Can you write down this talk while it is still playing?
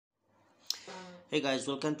Hey guys,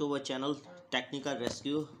 welcome to our channel Technical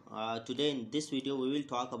Rescue. Today in this video we will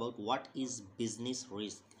talk about what is business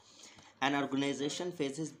risk. An organization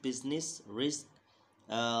faces business risk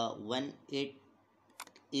when it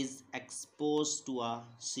is exposed to a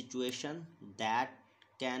situation that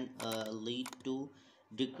can lead to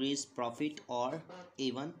decreased profit or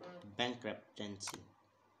even bankruptcy.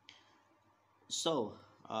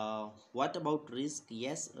 What about risk?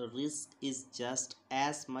 Yes, risk is just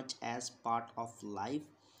as much as part of life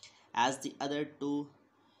as the other two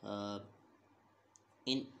uh,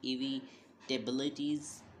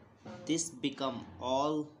 inevitabilities. This become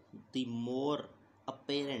all the more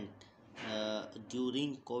apparent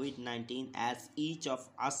during COVID-19 as each of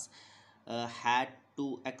us had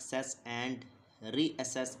to access and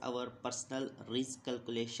reassess our personal risk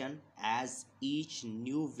calculation as each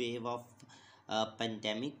new wave of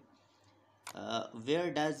pandemic.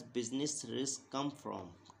 Where does business risk come from?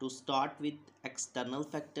 To start with, external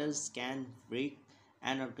factors can break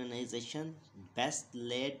an organization best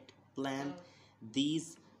laid plan.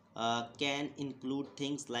 These can include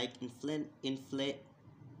things like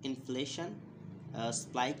inflation,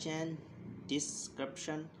 supply chain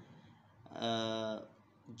disruption, uh,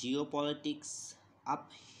 geopolitics,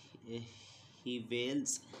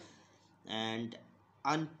 upheavals, and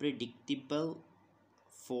unpredictable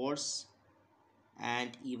force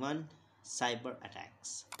and even cyber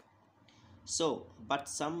attacks. But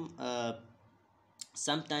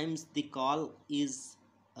sometimes the call is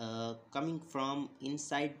coming from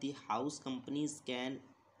inside the house. Companies can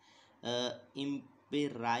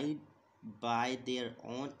impede by their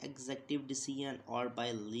own executive decision or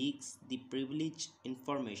by leaks the privileged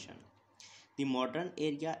information. The modern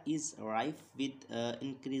area is rife with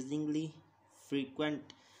increasingly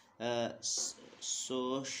frequent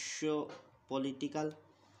socio-political,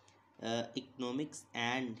 economics,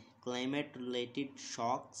 and climate related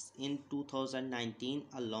shocks. In 2019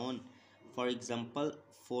 alone, for example,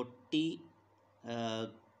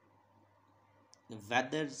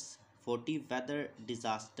 weathers 40 weather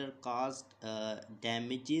disaster caused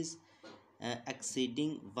damages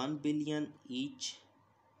exceeding 1 billion each.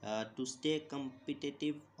 To stay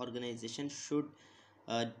competitive, organizations should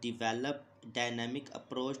develop dynamic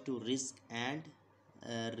approach to risk and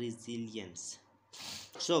resilience.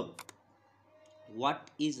 So what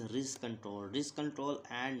is risk control? Risk control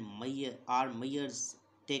and are measures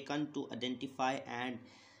taken to identify and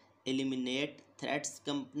eliminate threats.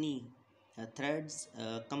 Company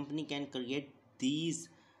can create these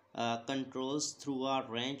controls through a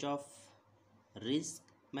range of risk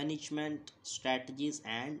management strategies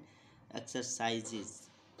and exercises.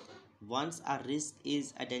 Once a risk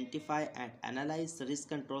is identified and analyzed, risk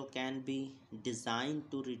control can be designed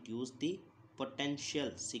to reduce the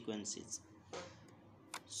potential sequences.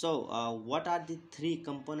 What are the three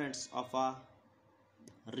components of a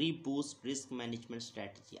reboost risk management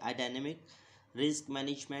strategy? A dynamic risk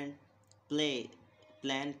management play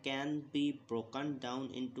plan can be broken down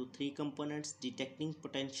into three components: detecting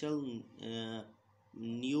potential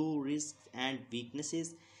new risks and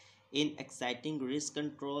weaknesses in exciting risk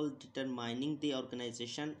control, determining the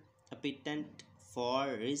organization appetite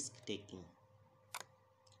for risk taking,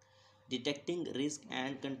 detecting risk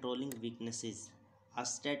and controlling weaknesses. A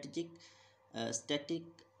static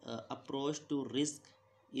approach to risk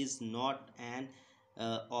is not an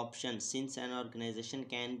option, since an organization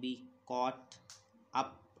can be caught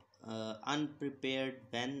up unprepared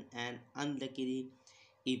when an unlucky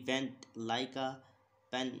event like a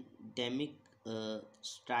pandemic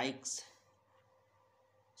strikes.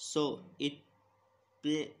 So it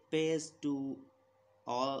pays to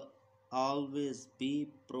all, always be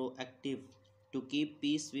proactive. To keep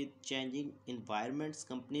pace with changing environments,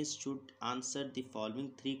 companies should answer the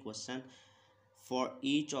following three questions for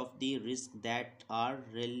each of the risks that are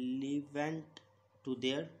relevant to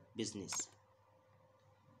their business.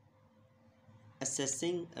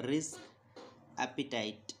 Assessing risk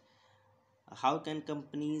appetite. How can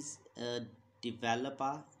companies develop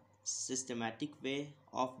a systematic way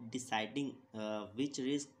of deciding which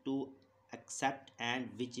risk to accept and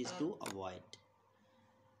which is to avoid?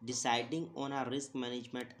 Deciding on a risk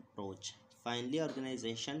management approach. Finally,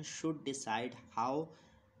 organizations should decide how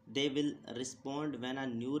they will respond when a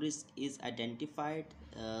new risk is identified.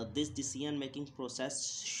 This decision making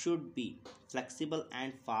process should be flexible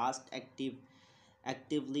and fast,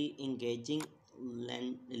 actively engaging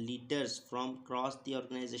leaders from across the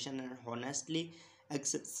organization and honestly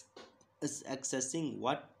access, accessing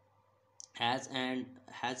what has and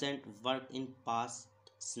hasn't worked in past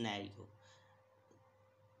scenario.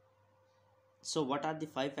 So what are the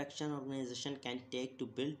five action organization can take to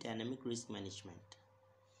build dynamic risk management?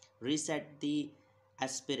 Reset the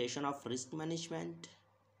aspiration of risk management,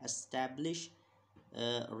 establish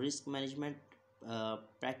risk management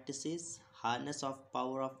practices, harness of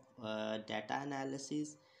power of data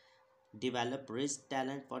analysis, develop risk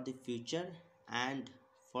talent for the future, and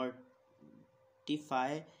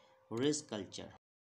fortify risk culture.